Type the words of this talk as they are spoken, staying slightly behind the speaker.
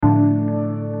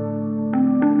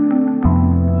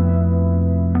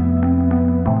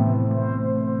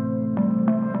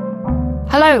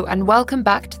Hello and welcome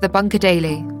back to the Bunker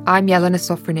Daily. I'm Jelena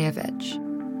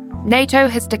Sofronijevic. NATO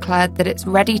has declared that it's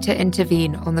ready to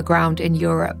intervene on the ground in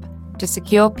Europe to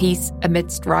secure peace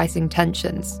amidst rising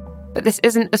tensions. But this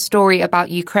isn't a story about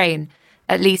Ukraine,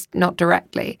 at least not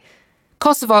directly.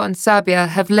 Kosovo and Serbia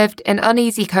have lived in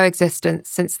uneasy coexistence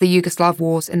since the Yugoslav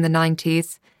wars in the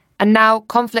 90s, and now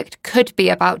conflict could be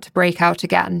about to break out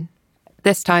again,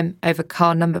 this time over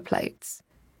car number plates.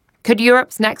 Could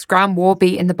Europe's next ground war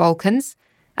be in the Balkans?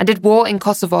 And did war in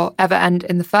Kosovo ever end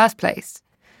in the first place?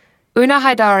 Una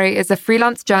Haidari is a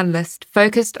freelance journalist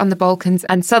focused on the Balkans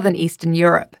and southern Eastern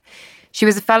Europe. She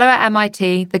was a fellow at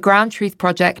MIT, the Ground Truth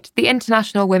Project, the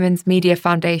International Women's Media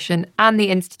Foundation, and the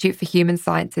Institute for Human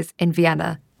Sciences in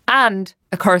Vienna, and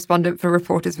a correspondent for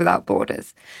Reporters Without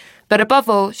Borders. But above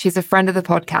all, she's a friend of the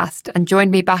podcast and joined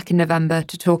me back in November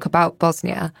to talk about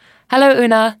Bosnia. Hello,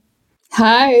 Una.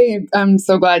 Hi, I'm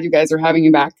so glad you guys are having me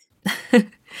back.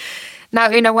 Now,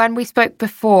 Una, when we spoke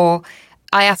before,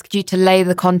 I asked you to lay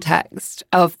the context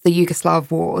of the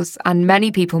Yugoslav wars, and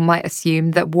many people might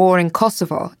assume that war in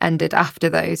Kosovo ended after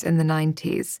those in the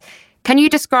 90s. Can you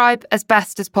describe as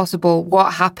best as possible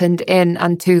what happened in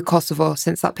and to Kosovo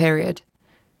since that period?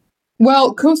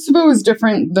 Well, Kosovo is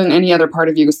different than any other part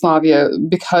of Yugoslavia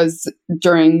because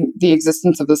during the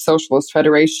existence of the Socialist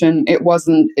Federation, it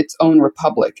wasn't its own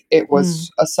republic. It was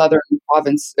a southern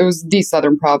province. It was the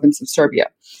southern province of Serbia.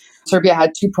 Serbia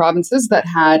had two provinces that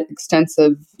had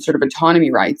extensive sort of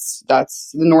autonomy rights.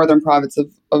 That's the northern province of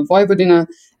Vojvodina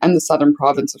and the southern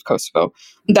province of Kosovo.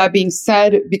 That being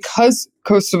said, because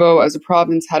Kosovo as a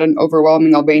province had an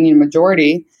overwhelming Albanian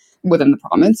majority within the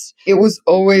province, it was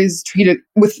always treated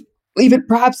with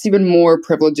perhaps even more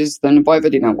privileges than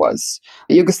Vojvodina was.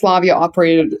 Yugoslavia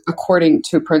operated according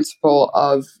to a principle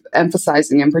of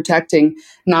emphasizing and protecting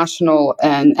national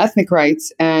and ethnic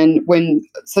rights. And when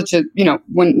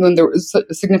when there was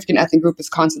a significant ethnic group is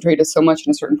concentrated so much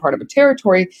in a certain part of a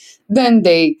territory, then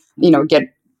they, get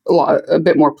a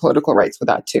bit more political rights with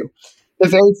that too. The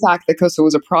very fact that Kosovo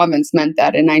was a province meant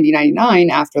that in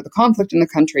 1999, after the conflict in the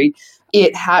country,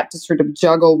 it had to sort of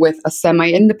juggle with a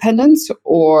semi-independence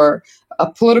or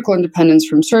a political independence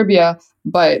from Serbia,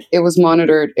 but it was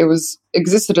monitored. It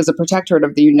existed as a protectorate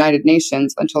of the United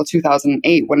Nations until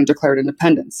 2008 when it declared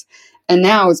independence. And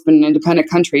now it's been an independent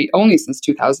country only since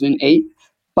 2008.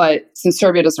 But since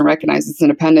Serbia doesn't recognize its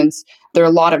independence, there are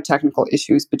a lot of technical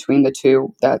issues between the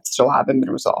two that still haven't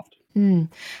been resolved. And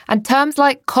terms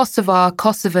like Kosovar,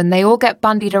 Kosovan, they all get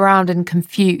bandied around and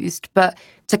confused. But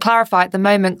to clarify, at the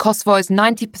moment, Kosovo is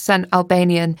 90%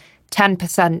 Albanian,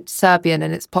 10% Serbian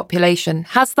in its population.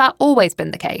 Has that always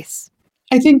been the case?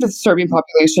 I think the Serbian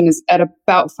population is at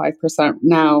about 5%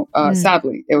 now.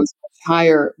 Sadly, it was much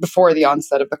higher before the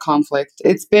onset of the conflict.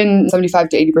 It's been 75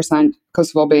 to 80%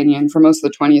 Kosovo Albanian for most of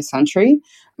the 20th century.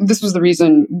 This was the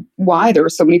reason why there were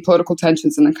so many political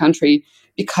tensions in the country,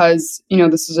 because,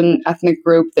 this is an ethnic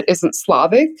group that isn't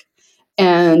Slavic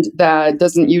and that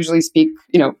doesn't usually speak,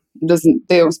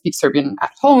 they don't speak Serbian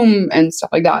at home and stuff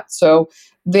like that. So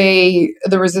the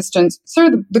resistance,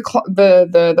 sort of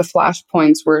the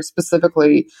flashpoints were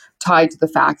specifically tied to the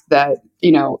fact that,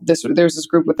 there's this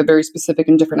group with a very specific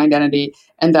and different identity,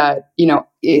 and that,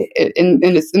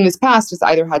 in this past, it's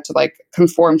either had to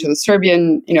conform to the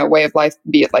Serbian, way of life,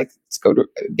 be it let's go to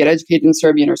get educated in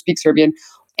Serbian or speak Serbian,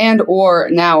 and or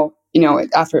now,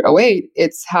 after '08,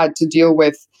 it's had to deal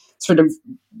with sort of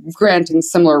granting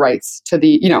similar rights to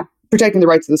the, protecting the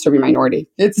rights of the Serbian minority.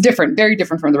 It's different, very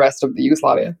different from the rest of the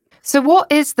Yugoslavia. So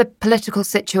what is the political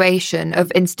situation of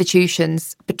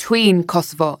institutions between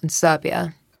Kosovo and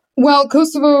Serbia? Well,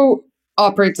 Kosovo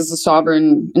operates as a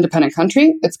sovereign, independent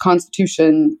country. Its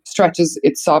constitution stretches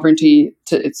its sovereignty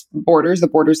to its borders, the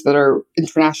borders that are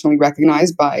internationally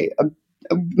recognized by a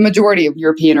majority of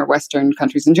European or Western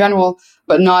countries in general,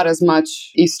 but not as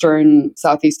much Eastern,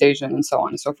 Southeast Asian, and so on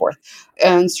and so forth.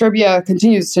 And Serbia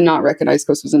continues to not recognize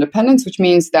Kosovo's independence, which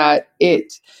means that in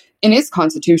its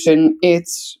constitution, it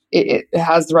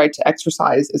has the right to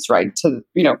exercise its right to,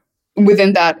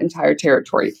 within that entire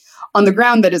territory. On the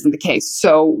ground, that isn't the case.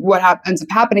 So what ends up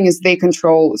happening is they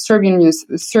control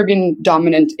Serbian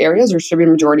dominant areas or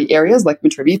Serbian majority areas like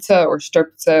Mitrovica or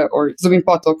Štrpce or Zubin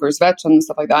Potok or Zvečan and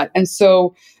stuff like that. And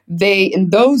so in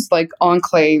those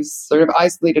enclaves, sort of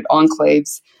isolated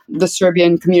enclaves, the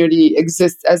Serbian community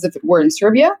exists as if it were in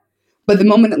Serbia. But the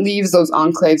moment it leaves those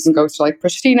enclaves and goes to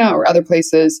Pristina or other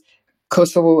places,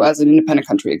 Kosovo as an independent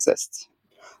country exists.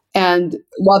 And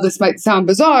while this might sound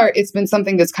bizarre, it's been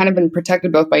something that's kind of been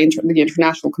protected both by the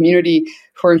international community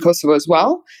who are in Kosovo as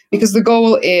well, because the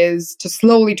goal is to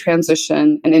slowly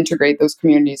transition and integrate those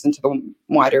communities into the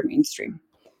wider mainstream.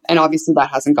 And obviously that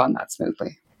hasn't gone that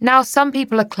smoothly. Now, some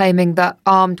people are claiming that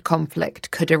armed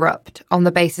conflict could erupt on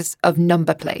the basis of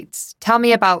number plates. Tell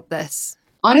me about this.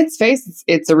 On its face,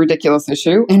 it's a ridiculous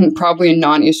issue and probably a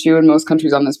non-issue in most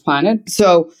countries on this planet.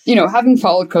 So, having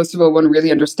followed Kosovo, one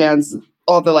really understands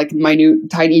all the minute,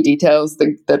 tiny details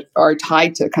that are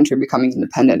tied to a country becoming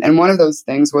independent. And one of those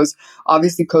things was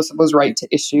obviously Kosovo's right to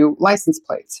issue license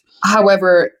plates.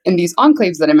 However, in these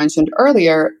enclaves that I mentioned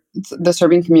earlier, the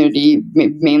Serbian community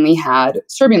mainly had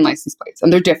Serbian license plates,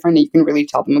 and they're different. You can really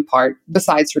tell them apart.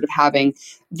 Besides sort of having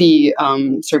the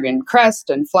Serbian crest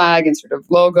and flag and sort of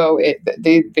logo,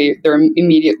 they're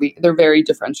very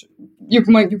different. You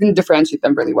can differentiate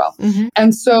them really well. Mm-hmm.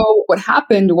 And so what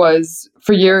happened was,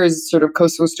 for years, sort of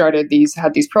Kosovo had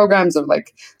these programs of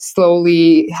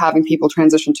slowly having people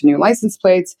transition to new license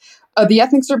plates. The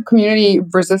ethnic Serb community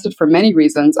resisted for many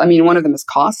reasons. I mean, one of them is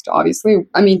cost, obviously.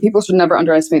 I mean, people should never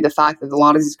underestimate the fact that a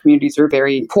lot of these communities are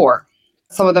very poor.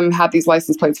 Some of them have these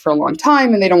license plates for a long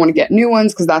time and they don't want to get new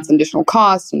ones because that's an additional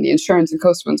cost and the insurance in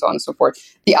Kosovo and so on and so forth.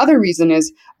 The other reason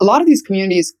is a lot of these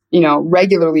communities,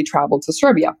 regularly travel to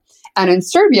Serbia. And in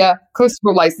Serbia,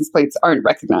 Kosovo license plates aren't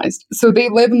recognized. So they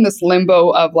live in this limbo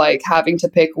of having to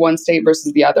pick one state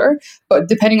versus the other. But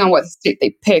depending on what state they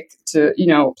pick to,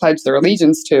 pledge their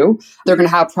allegiance to, they're going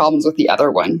to have problems with the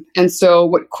other one. And so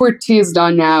what Kurti has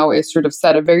done now is sort of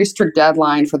set a very strict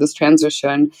deadline for this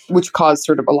transition, which caused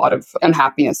sort of a lot of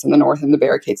unhappiness in the north and the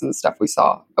barricades and the stuff we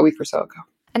saw a week or so ago.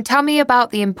 And tell me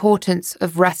about the importance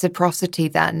of reciprocity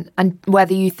then, and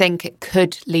whether you think it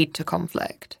could lead to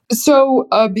conflict. So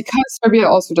because Serbia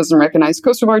also doesn't recognize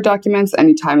Kosovar documents,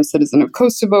 anytime a citizen of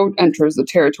Kosovo enters the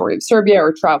territory of Serbia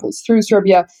or travels through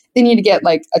Serbia, they need to get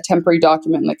a temporary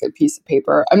document, like a piece of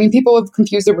paper. I mean, people have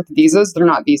confused it with visas. They're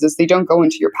not visas. They don't go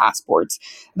into your passports.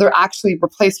 They're actually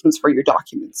replacements for your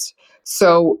documents.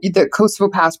 So the Kosovo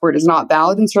passport is not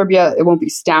valid in Serbia. It won't be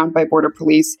stamped by border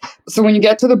police. So when you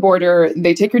get to the border,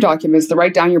 they take your documents, they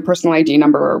write down your personal ID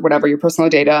number or whatever, your personal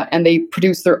data, and they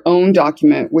produce their own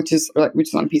document, which is on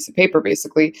a piece of paper,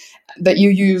 basically, that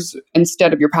you use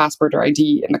instead of your passport or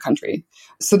ID in the country.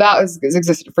 So that has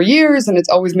existed for years, and it's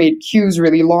always made queues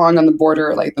really long on the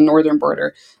border, like the northern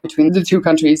border between the two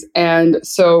countries. And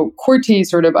so Kurti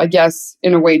sort of, I guess,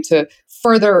 in a way to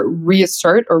further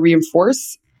reassert or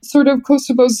reinforce sort of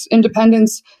Kosovo's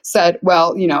independence, said,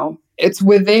 well, it's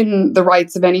within the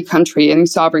rights of any country, any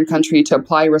sovereign country, to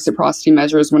apply reciprocity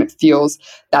measures when it feels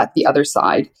that the other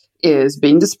side is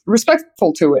being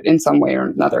disrespectful to it in some way or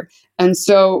another. And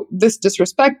so this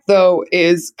disrespect, though,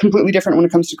 is completely different when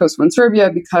it comes to Kosovo and Serbia,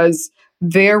 because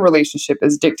their relationship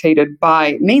is dictated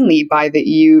mainly by the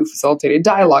EU facilitated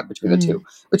dialogue between the two,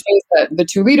 which means that the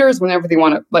two leaders, whenever they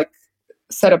want to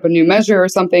set up a new measure or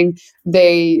something,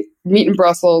 they meet in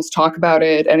Brussels, talk about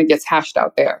it, and it gets hashed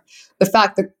out there. The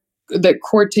fact that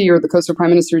Kurti, or the Kosovo Prime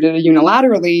Minister, did it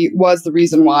unilaterally was the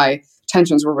reason why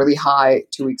tensions were really high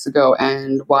 2 weeks ago,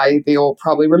 and why they will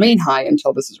probably remain high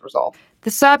until this is resolved.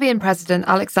 The Serbian president,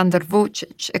 Aleksandar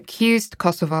Vučić, accused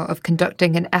Kosovo of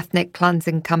conducting an ethnic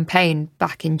cleansing campaign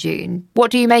back in June.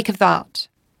 What do you make of that?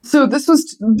 So this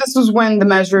was when the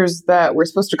measures that were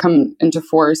supposed to come into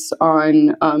force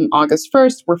on August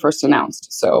 1st were first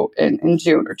announced. So in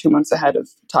June, or 2 months ahead of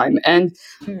time. And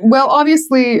well,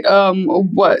 obviously,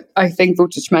 what I think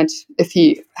Vučić meant, if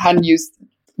he hadn't used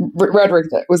rhetoric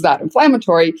that was that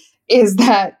inflammatory, is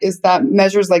that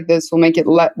measures like this will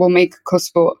make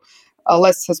Kosovo a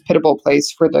less hospitable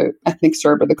place for the ethnic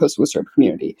Serb or the Kosovo Serb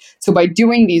community. So by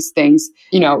doing these things,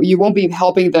 you won't be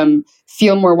helping them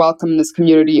feel more welcome in this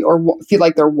community or feel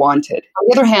like they're wanted. On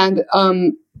the other hand,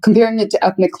 comparing it to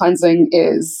ethnic cleansing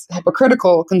is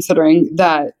hypocritical, considering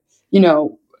that,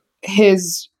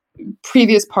 his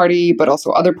previous party, but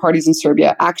also other parties in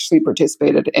Serbia, actually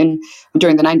participated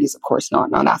during the 90s, of course,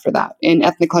 not after that, in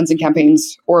ethnic cleansing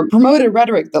campaigns, or promoted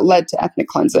rhetoric that led to ethnic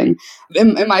cleansing.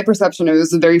 In my perception, it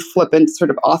was a very flippant, sort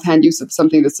of offhand use of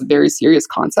something that's a very serious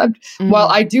concept. While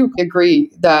I do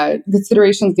agree that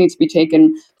considerations need to be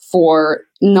taken for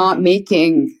not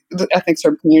making the ethnic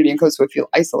Serb community in Kosovo feel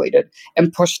isolated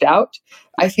and pushed out,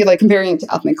 I feel like comparing it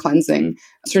to ethnic cleansing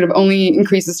sort of only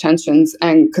increases tensions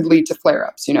and could lead to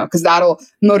flare-ups, because that'll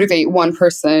motivate one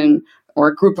person or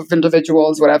a group of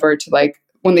individuals, whatever, to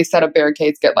when they set up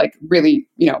barricades, get really,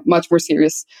 much more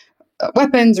serious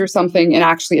weapons or something, and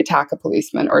actually attack a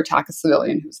policeman or attack a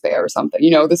civilian who's there or something.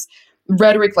 This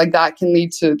rhetoric like that can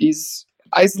lead to these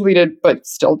isolated but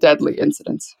still deadly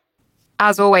incidents.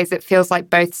 As always, it feels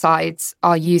like both sides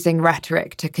are using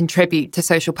rhetoric to contribute to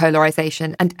social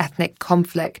polarization and ethnic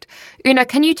conflict. Una,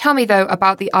 can you tell me, though,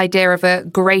 about the idea of a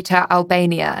greater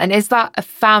Albania? And is that a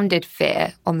founded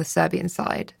fear on the Serbian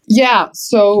side? Yeah,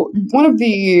 so one of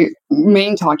the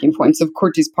main talking points of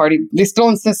Kurti's party, they still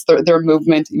insist that their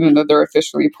movement, even though they're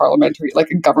officially parliamentary, like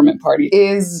a government party,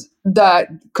 is that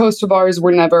Kosovo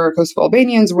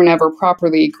Albanians were never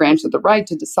properly granted the right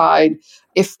to decide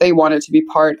if they wanted to be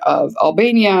part of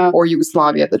Albania or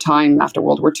Yugoslavia at the time after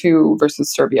World War II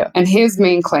versus Serbia. And his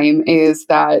main claim is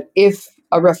that if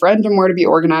a referendum were to be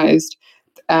organized,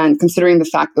 and considering the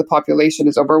fact that the population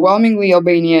is overwhelmingly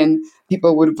Albanian,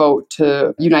 people would vote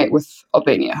to unite with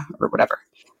Albania or whatever.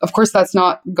 Of course, that's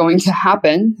not going to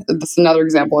happen. This is another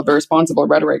example of irresponsible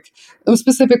rhetoric,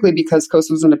 specifically because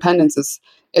Kosovo's independence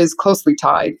is closely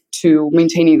tied to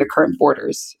maintaining the current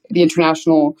borders. The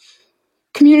international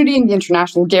community and the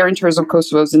international guarantors of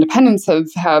Kosovo's independence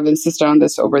have insisted on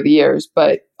this over the years.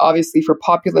 But obviously for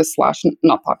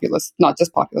not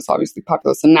just populist, obviously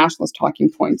populist and nationalist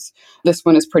talking points, this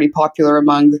one is pretty popular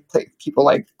among people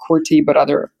like Kurti, but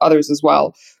others as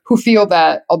well, who feel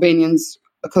that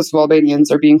Kosovo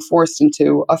Albanians are being forced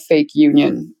into a fake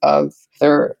union of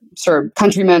their Serb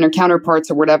countrymen or counterparts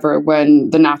or whatever, when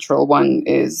the natural one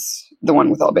is the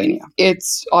one with Albania.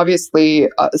 It's obviously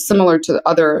similar to the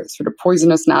other sort of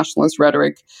poisonous nationalist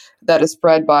rhetoric that is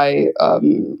spread by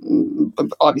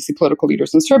obviously political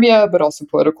leaders in Serbia, but also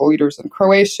political leaders in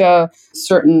Croatia,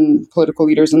 certain political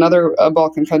leaders in other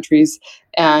Balkan countries.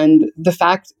 And the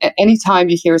fact, anytime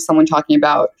you hear someone talking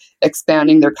about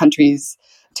expanding their country's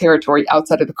territory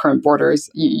outside of the current borders,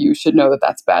 you should know that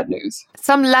that's bad news.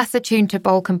 Some less attuned to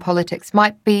Balkan politics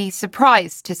might be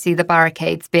surprised to see the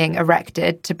barricades being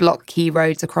erected to block key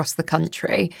roads across the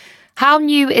country. How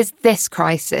new is this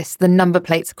crisis, the number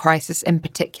plates crisis in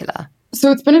particular?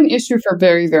 So it's been an issue for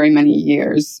very, very many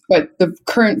years, but the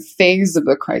current phase of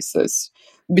the crisis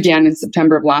began in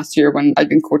September of last year when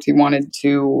Albin Kurti wanted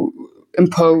to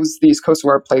impose these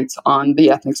Kosovar plates on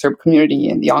the ethnic Serb community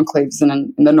in the enclaves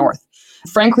in the north.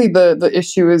 Frankly, the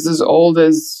issue is as old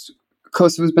as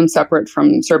Kosovo has been separate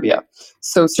from Serbia.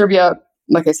 So Serbia,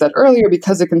 like I said earlier,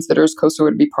 because it considers Kosovo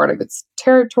to be part of its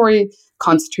territory,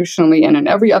 constitutionally and in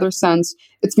every other sense,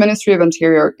 its Ministry of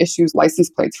Interior issues license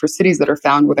plates for cities that are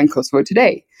found within Kosovo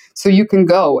today. So you can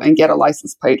go and get a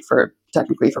license plate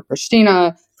technically for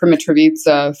Pristina, for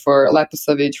Mitrovica, for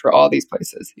Leposavić, for all these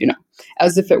places,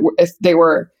 as if they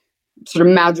were sort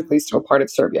of magically still part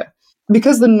of Serbia.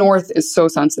 Because the North is so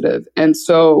sensitive and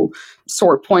so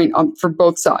sore point for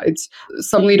both sides,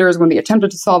 some leaders, when they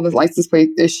attempted to solve the license plate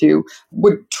issue,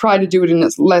 would try to do it in a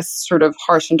less sort of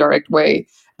harsh and direct way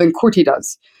than Kurti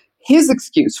does. His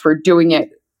excuse for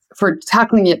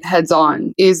tackling it heads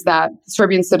on, is that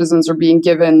Serbian citizens are being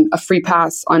given a free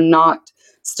pass on not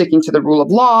sticking to the rule of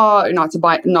law, not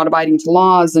abiding to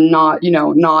laws, and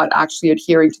not actually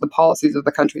adhering to the policies of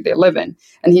the country they live in.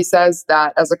 And he says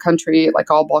that as a country, like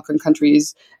all Balkan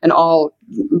countries and all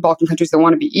Balkan countries that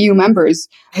want to be EU members,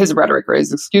 his rhetoric or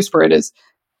his excuse for it is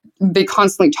they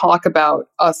constantly talk about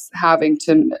us having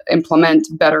to implement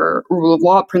better rule of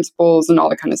law principles and all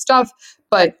that kind of stuff.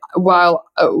 But while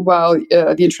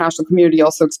the international community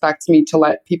also expects me to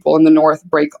let people in the north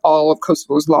break all of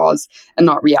Kosovo's laws and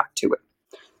not react to it.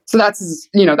 So that's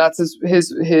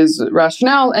his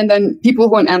rationale. And then people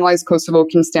who analyze Kosovo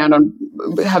can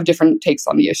have different takes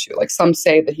on the issue. Like some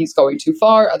say that he's going too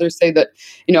far. Others say that,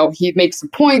 he makes a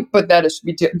point, but that it should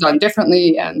be done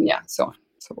differently. And so on and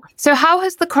so forth. So how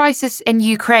has the crisis in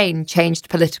Ukraine changed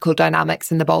political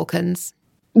dynamics in the Balkans?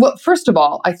 Well, first of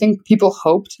all, I think people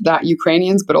hoped that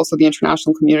Ukrainians, but also the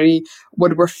international community,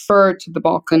 would refer to the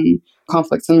Balkan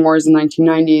conflicts and wars in the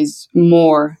 1990s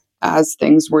more as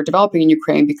things were developing in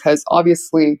Ukraine, because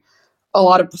obviously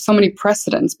so many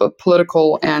precedents, both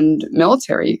political and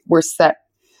military, were set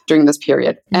during this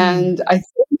period. And I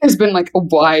think there's been like a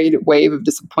wide wave of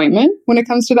disappointment when it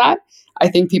comes to that. I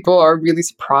think people are really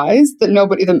surprised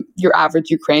that your average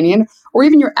Ukrainian or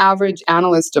even your average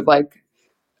analyst of like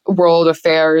world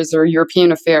affairs or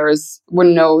European affairs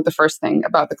wouldn't know the first thing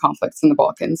about the conflicts in the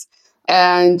Balkans.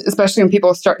 And especially when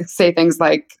people start to say things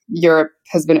like Europe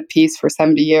has been at peace for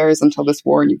 70 years until this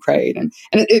war in Ukraine.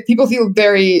 And people feel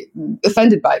very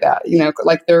offended by that,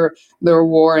 like their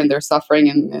war and their suffering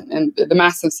and the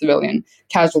massive civilian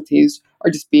casualties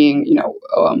are just being,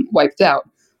 wiped out.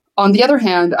 On the other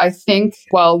hand, I think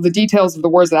while the details of the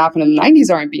wars that happened in the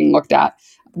 90s aren't being looked at,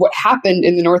 what happened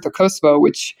in the north of Kosovo,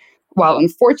 which, while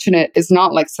unfortunate, is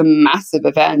not like some massive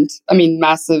event. I mean,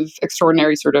 massive,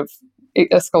 extraordinary sort of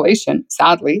escalation.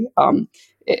 Sadly,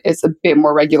 it's a bit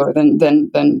more regular than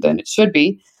it should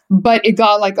be. But it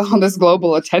got like all this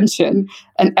global attention,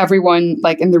 and everyone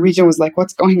like in the region was like,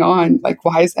 what's going on? Like,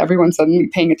 why is everyone suddenly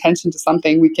paying attention to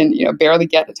something we can, barely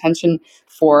get attention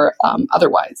for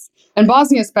otherwise? And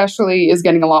Bosnia especially is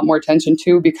getting a lot more attention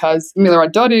too, because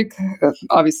Milorad Dodik,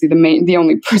 obviously the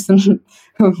only person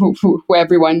who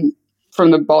everyone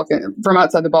from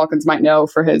outside the Balkans might know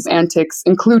for his antics,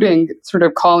 including sort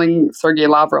of calling Sergei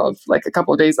Lavrov like a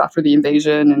couple of days after the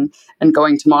invasion and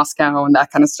going to Moscow and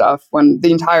that kind of stuff, when the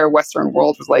entire Western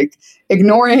world was like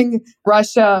ignoring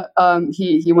Russia.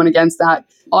 He went against that.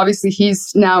 Obviously,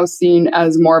 he's now seen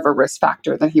as more of a risk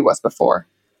factor than he was before.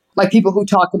 Like people who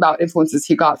talk about influences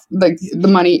he got, like the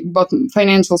money, both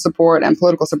financial support and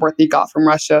political support that he got from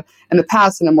Russia in the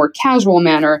past in a more casual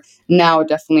manner, now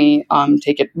definitely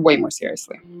take it way more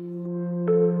seriously.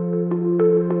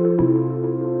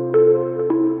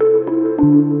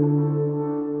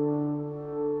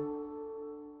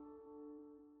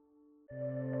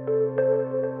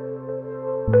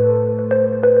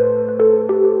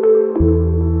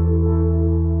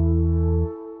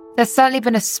 There's certainly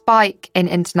been a spike in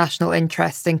international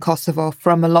interest in Kosovo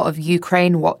from a lot of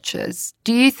Ukraine watchers.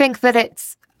 Do you think that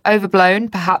it's overblown,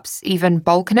 perhaps even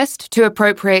Balkanist, to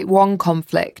appropriate one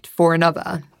conflict for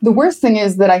another? The worst thing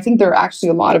is that I think there are actually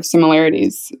a lot of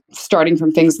similarities, starting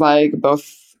from things like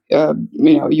both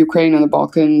Ukraine and the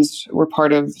Balkans were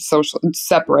part of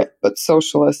separate but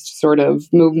socialist sort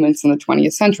of movements in the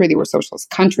 20th century. They were socialist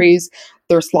countries.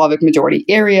 They're Slavic majority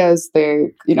areas.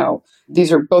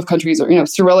 These are both countries.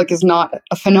 Cyrillic is not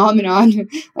a phenomenon,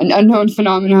 an unknown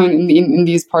phenomenon in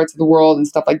these parts of the world and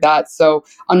stuff like that. So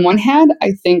on one hand,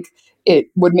 I think it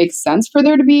would make sense for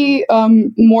there to be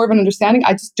more of an understanding.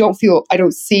 I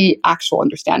don't see actual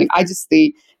understanding. I just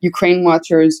see Ukraine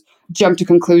watchers jump to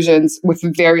conclusions with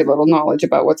very little knowledge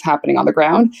about what's happening on the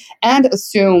ground and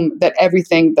assume that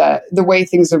the way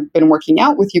things have been working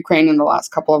out with Ukraine in the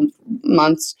last couple of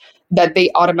months, that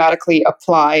they automatically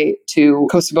apply to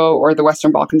Kosovo or the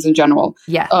Western Balkans in general.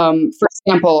 Yeah. For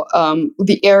example,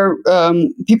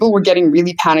 people were getting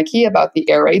really panicky about the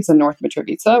air raids in North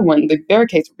Mitrovica when the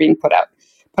barricades were being put up.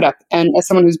 And as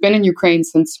someone who's been in Ukraine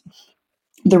since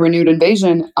the renewed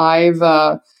invasion,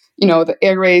 the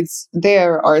air raids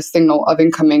there are a signal of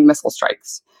incoming missile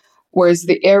strikes, whereas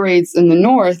the air raids in the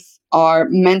north are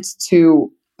meant to,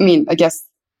 I guess,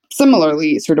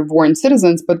 similarly sort of warn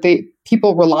citizens, but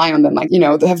people rely on them,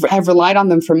 they have relied on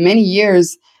them for many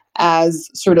years as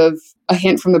sort of a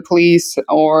hint from the police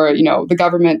or, the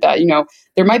government that,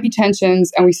 there might be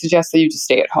tensions and we suggest that you just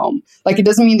stay at home. Like, it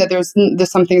doesn't mean that there's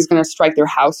something's going to strike their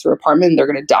house or apartment and they're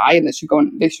going to die and they should go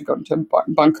into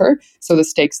a bunker. So the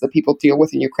stakes that people deal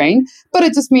with in Ukraine, but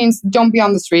it just means don't be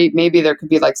on the street. Maybe there could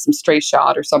be like some stray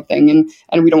shot or something.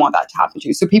 And we don't want that to happen to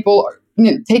you. So people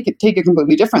take it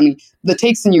completely differently. The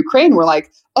takes in Ukraine were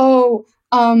like,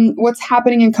 what's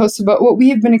happening in Kosovo, what we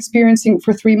have been experiencing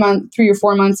for 3 or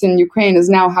 4 months in Ukraine is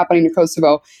now happening to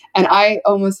Kosovo. And I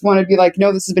almost want to be like,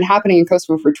 no, this has been happening in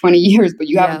Kosovo for 20 years, but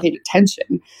you haven't paid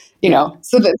attention,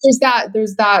 So there's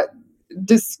that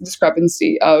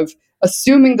discrepancy of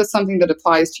assuming that something that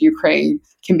applies to Ukraine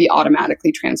can be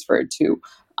automatically transferred to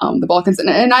the Balkans.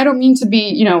 And I don't mean to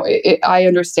be, I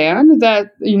understand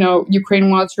that, Ukraine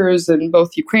watchers and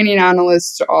both Ukrainian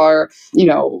analysts are,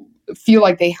 feel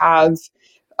like they have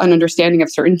an understanding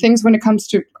of certain things when it comes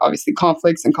to obviously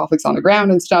conflicts on the ground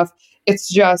and stuff.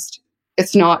 It's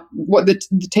not what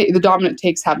the dominant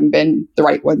takes haven't been the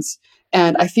right ones.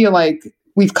 And I feel like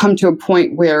we've come to a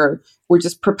point where we're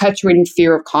just perpetuating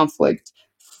fear of conflict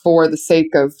for the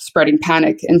sake of spreading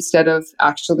panic instead of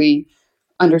actually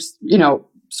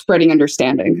spreading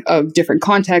understanding of different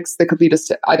contexts that could lead us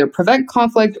to either prevent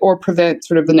conflict or prevent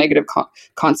sort of the negative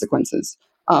consequences.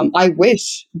 I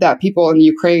wish that people in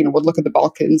Ukraine would look at the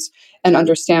Balkans and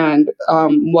understand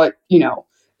what,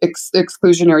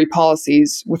 exclusionary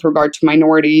policies with regard to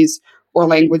minorities or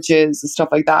languages and stuff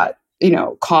like that,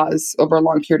 cause over a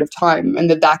long period of time, and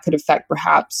that could affect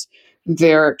perhaps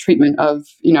their treatment of,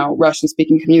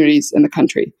 Russian-speaking communities in the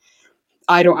country.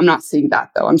 I'm not seeing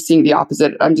that, though. I'm seeing the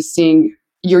opposite. I'm just seeing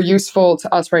you're useful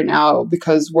to us right now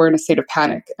because we're in a state of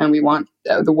panic and we want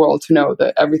the world to know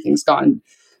that everything's gone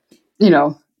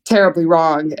terribly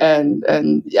wrong, and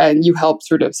you help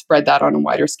sort of spread that on a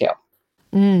wider scale.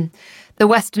 The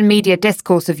Western media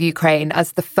discourse of Ukraine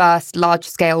as the first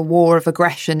large-scale war of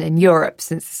aggression in Europe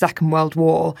since the Second World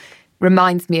War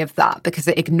reminds me of that because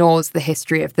it ignores the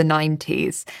history of the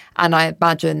 90s. And I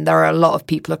imagine there are a lot of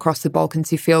people across the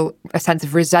Balkans who feel a sense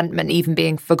of resentment even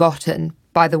being forgotten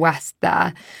by the West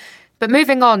there. But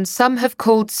moving on, some have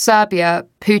called Serbia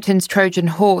Putin's Trojan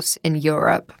horse in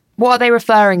Europe. What are they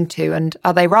referring to, and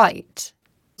are they right?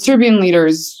 Serbian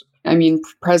leaders I mean,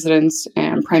 presidents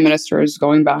and prime ministers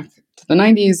going back to the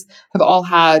 90s have all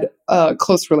had a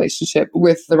close relationship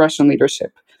with the Russian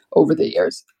leadership over the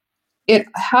years. It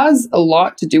has a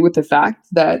lot to do with the fact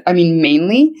that,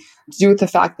 mainly to do with the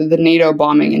fact that the NATO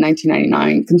bombing in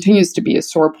 1999 continues to be a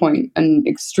sore point, an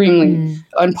extremely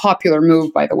unpopular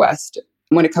move by the West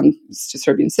when it comes to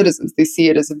Serbian citizens. They see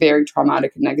it as a very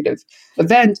traumatic and negative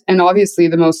event. And obviously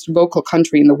the most vocal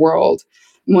country in the world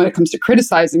when it comes to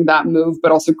criticizing that move,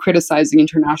 but also criticizing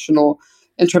international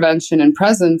intervention and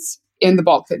presence in the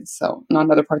Balkans, so not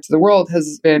in other parts of the world,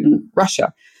 has been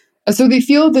Russia. And so they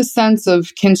feel this sense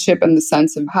of kinship and the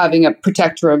sense of having a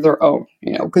protector of their own,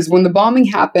 because when the bombing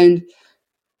happened,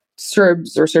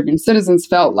 Serbs or Serbian citizens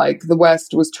felt like the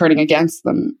West was turning against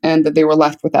them and that they were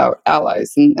left without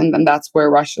allies. And that's where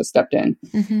Russia stepped in.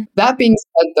 Mm-hmm. That being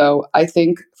said, though, I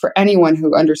think for anyone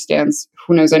who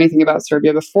knows anything about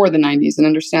Serbia before the 90s and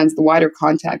understands the wider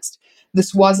context,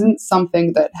 this wasn't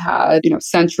something that had,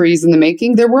 centuries in the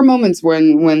making. There were moments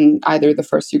when either the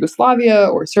first Yugoslavia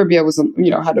or Serbia was,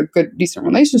 had a good, decent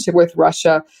relationship with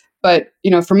Russia. But,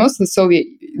 for most of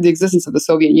the existence of the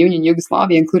Soviet Union,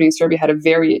 Yugoslavia, including Serbia, had a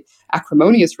very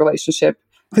acrimonious relationship.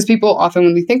 Because people often,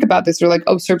 when they think about this, they're like,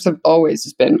 oh, Serbs have always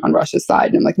just been on Russia's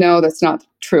side. And I'm like, no, that's not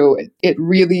true. It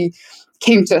really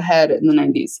came to a head in the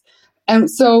 90s.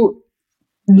 And so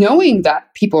knowing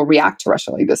that people react to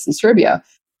Russia like this in Serbia,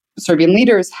 Serbian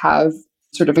leaders have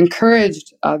sort of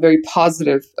encouraged a very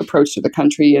positive approach to the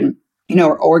country and,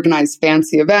 organized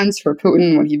fancy events for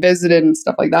Putin when he visited and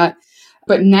stuff like that.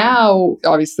 But now,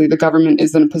 obviously, the government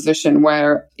is in a position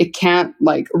where it can't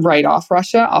write off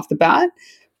Russia off the bat,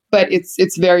 but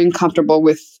it's very uncomfortable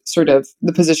with sort of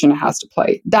the position it has to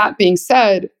play. That being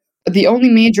said, the only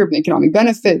major economic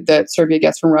benefit that Serbia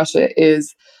gets from Russia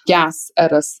is gas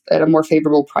at a more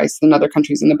favorable price than other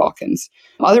countries in the Balkans.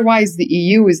 Otherwise, the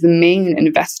EU is the main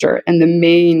investor and the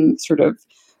main sort of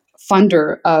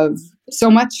funder of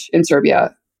so much in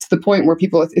Serbia, to the point where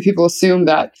if people assume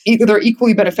that they're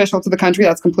equally beneficial to the country,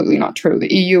 that's completely not true.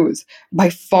 The EU is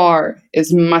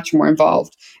much more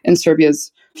involved in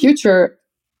Serbia's future,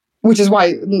 which is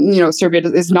why, Serbia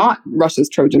is not Russia's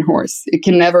Trojan horse.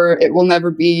 It will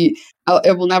never be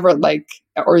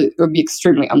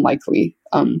extremely unlikely.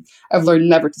 I've learned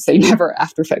never to say never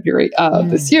after February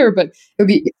this year, but it would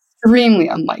be extremely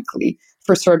unlikely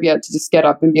for Serbia to just get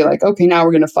up and be like, okay, now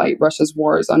we're going to fight Russia's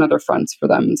wars on other fronts for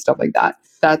them and stuff like that.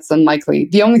 That's unlikely.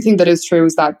 The only thing that is true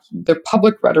is that the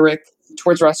public rhetoric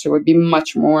towards Russia would be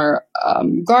much more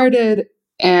guarded.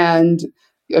 And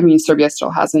Serbia still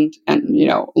hasn't,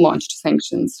 launched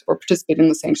sanctions or participated in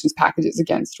the sanctions packages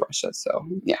against Russia. So,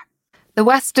 yeah. The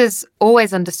West has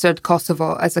always understood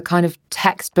Kosovo as a kind of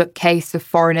textbook case of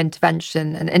foreign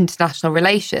intervention and international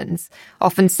relations,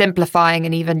 often simplifying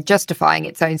and even justifying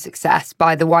its own success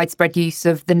by the widespread use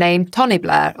of the name Tony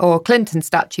Blair or Clinton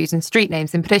statues and street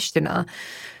names in Pristina.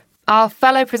 Our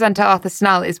fellow presenter Arthur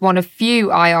Snell is one of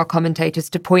few IR commentators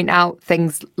to point out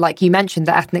things like you mentioned,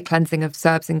 the ethnic cleansing of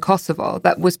Serbs in Kosovo,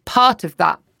 that was part of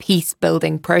that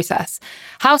peace-building process.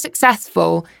 How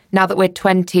successful, now that we're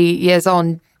 20 years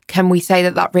on, can we say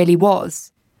that really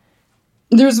was?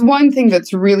 There's one thing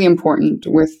that's really important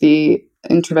with the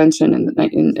intervention in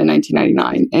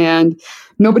 1999, and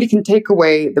nobody can take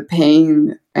away the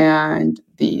pain and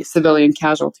the civilian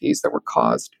casualties that were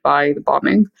caused by the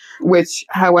bombing, which,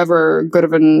 however good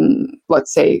of an,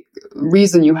 let's say,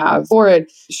 reason you have for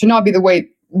it, should not be the way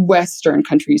Western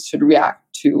countries should react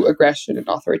to aggression and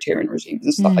authoritarian regimes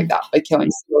and stuff like that, by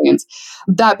killing civilians.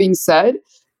 That being said,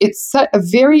 it set a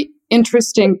very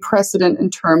interesting precedent in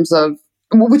terms of,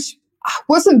 which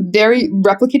wasn't very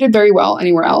replicated very well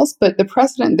anywhere else, but the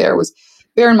precedent there was,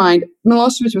 bear in mind,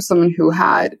 Milosevic was someone who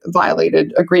had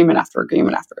violated agreement after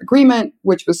agreement after agreement,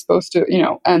 which was supposed to,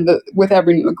 with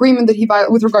every new agreement that he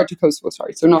violated, with regard to Kosovo,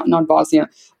 so not Bosnia.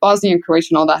 Bosnia and Croatia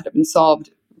and all that have been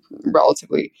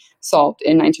relatively solved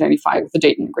in 1995 with the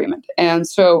Dayton Agreement. And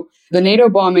so the NATO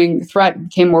bombing threat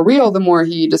became more real the more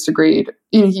he disagreed.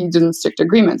 He didn't stick to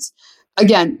agreements.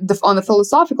 Again, on the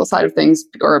philosophical side of things,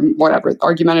 or whatever,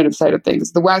 argumentative side of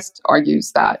things, the West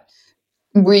argues that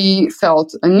we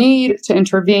felt a need to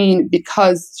intervene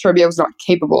because Serbia was not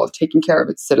capable of taking care of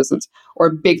its citizens, or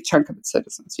a big chunk of its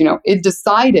citizens. It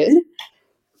decided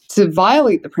to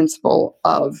violate the principle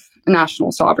of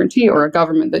national sovereignty, or a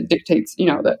government that dictates,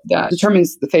 that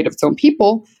determines the fate of its own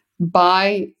people,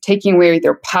 by taking away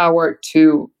their power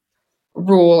to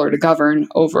rule or to govern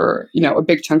over, a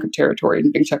big chunk of territory and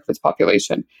a big chunk of its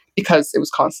population, because it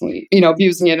was constantly,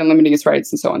 abusing it and limiting its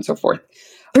rights and so on and so forth.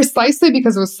 Precisely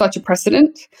because it was such a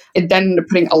precedent, it then ended up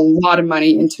putting a lot of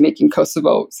money into making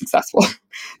Kosovo successful.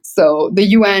 So the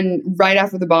UN, right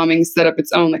after the bombing, set up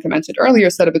its own, like I mentioned earlier,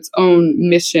 set up its own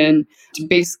mission to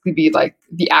basically be like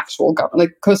the actual government.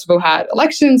 Like Kosovo had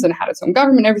elections and had its own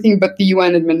government and everything, but the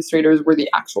UN administrators were the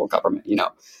actual government,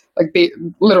 like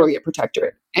literally a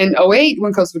protectorate. In 2008,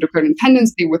 when Kosovo declared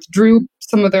independence, they withdrew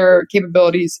some of their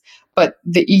capabilities, but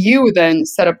the EU then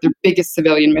set up their biggest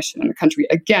civilian mission in the country,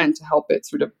 again, to help it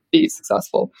sort of be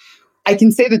successful. I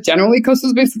can say that generally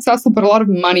Kosovo's been successful, but a lot of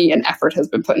money and effort has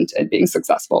been put into it being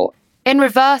successful. In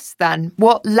reverse, then,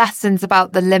 what lessons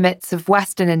about the limits of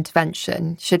Western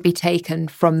intervention should be taken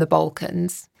from the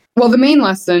Balkans? Well, the main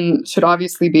lesson should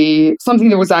obviously be something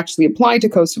that was actually applied to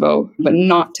Kosovo, but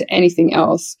not to anything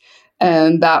else.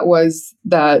 And that was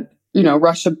that,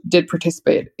 Russia did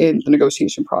participate in the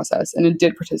negotiation process, and it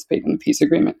did participate in the peace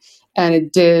agreement. And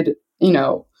it did,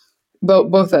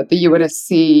 both at the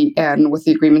UNSC and with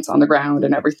the agreements on the ground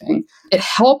and everything. It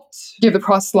helped give the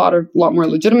process a lot more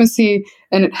legitimacy,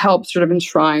 and it helped sort of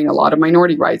enshrine a lot of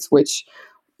minority rights, which,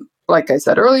 like I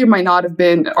said earlier,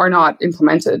 are not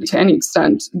implemented to any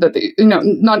extent that they,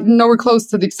 not nowhere close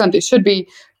to the extent they should be,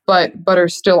 but are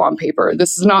still on paper.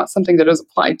 This is not something that is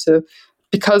applied to,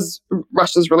 because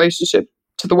Russia's relationship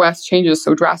to the West changes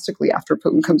so drastically after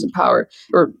Putin comes in power,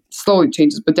 or slowly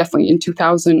changes, but definitely in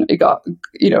 2000, it got,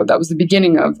 that was the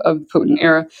beginning of the Putin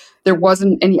era. There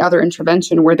wasn't any other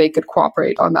intervention where they could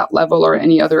cooperate on that level, or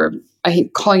any other, I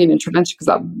hate calling it intervention because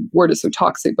that word is so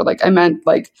toxic, but I meant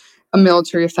a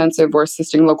military offensive or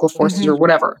assisting local forces or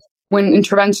whatever. When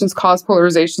interventions cause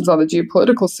polarizations on the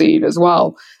geopolitical scene as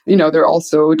well, they're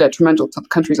also detrimental to the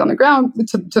countries on the ground,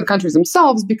 to the countries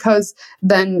themselves, because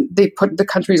then they put the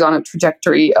countries on a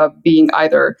trajectory of being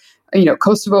either,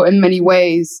 Kosovo in many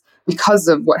ways, because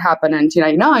of what happened in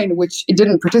 1999, which it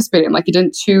didn't participate in. It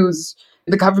didn't choose,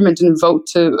 the government didn't vote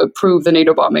to approve the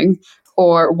NATO bombing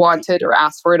or want it or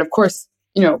ask for it. Of course,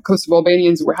 Kosovo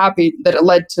Albanians were happy that it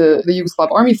led to the Yugoslav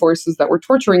army forces that were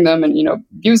torturing them and,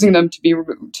 abusing them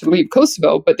to leave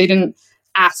Kosovo, but they didn't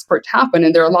ask for it to happen.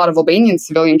 And there are a lot of Albanian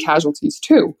civilian casualties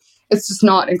too. It's just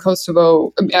not in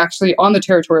Kosovo. Actually, on the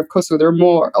territory of Kosovo, there are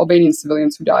more Albanian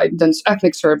civilians who died than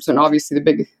ethnic Serbs. And obviously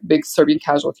the big Serbian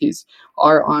casualties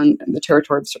are on the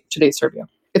territory of today's Serbia.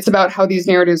 It's about how these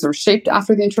narratives are shaped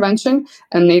after the intervention,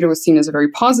 and NATO is seen as a very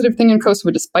positive thing in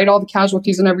Kosovo, despite all the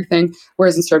casualties and everything,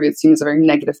 whereas in Serbia it's seen as a very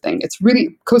negative thing. It's really,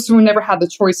 Kosovo never had the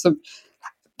choice of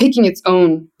picking its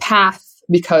own path,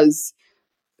 because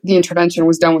the intervention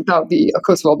was done without the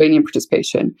Kosovo-Albanian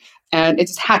participation, and it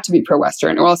just had to be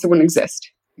pro-Western, or else it wouldn't exist.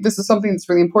 This is something that's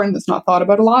really important, that's not thought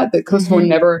about a lot, that Kosovo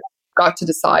never got to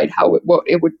decide where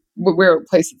it would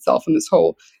place itself in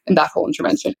that whole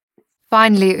intervention.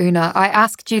 Finally, Una, I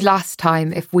asked you last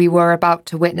time if we were about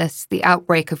to witness the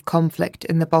outbreak of conflict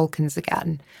in the Balkans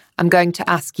again. I'm going to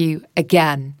ask you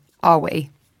again, are we?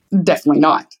 Definitely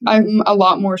not. I'm a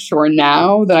lot more sure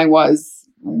now than I was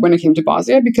when it came to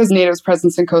Bosnia, because NATO's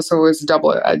presence in Kosovo is a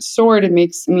double-edged sword. It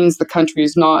means the country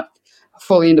is not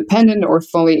fully independent or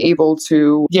fully able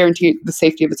to guarantee the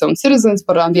safety of its own citizens.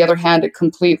 But on the other hand, it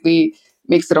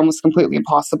makes it almost completely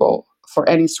impossible for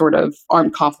any sort of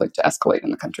armed conflict to escalate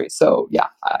in the country. So yeah,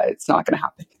 it's not going to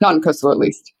happen. Not in Kosovo, at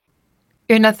least.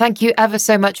 Una, thank you ever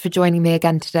so much for joining me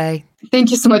again today.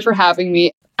 Thank you so much for having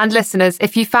me. And listeners,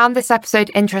 if you found this episode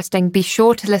interesting, be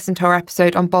sure to listen to our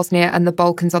episode on Bosnia and the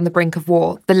Balkans on the brink of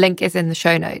war. The link is in the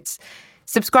show notes.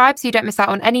 Subscribe so you don't miss out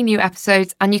on any new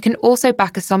episodes, and you can also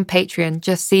back us on Patreon.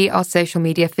 Just see our social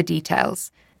media for details.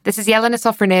 This is Yelena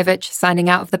Sofronijevic signing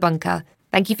out of the bunker.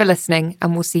 Thank you for listening,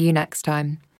 and we'll see you next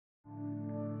time.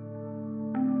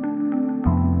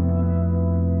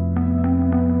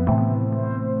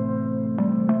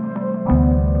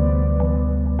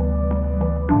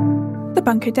 The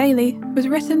Bunker Daily was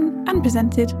written and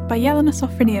presented by Yelena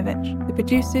Sofronijevic, the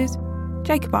producers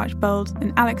Jacob Archbold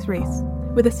and Alex Rees,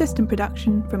 with assistant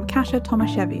production from Kasia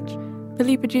Tomaszewicz. The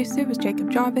lead producer was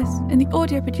Jacob Jarvis, and the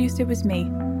audio producer was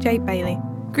me, Jay Bailey,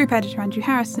 group editor Andrew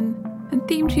Harrison, and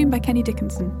theme tune by Kenny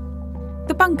Dickinson.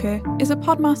 The Bunker is a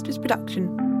Podmasters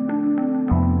production.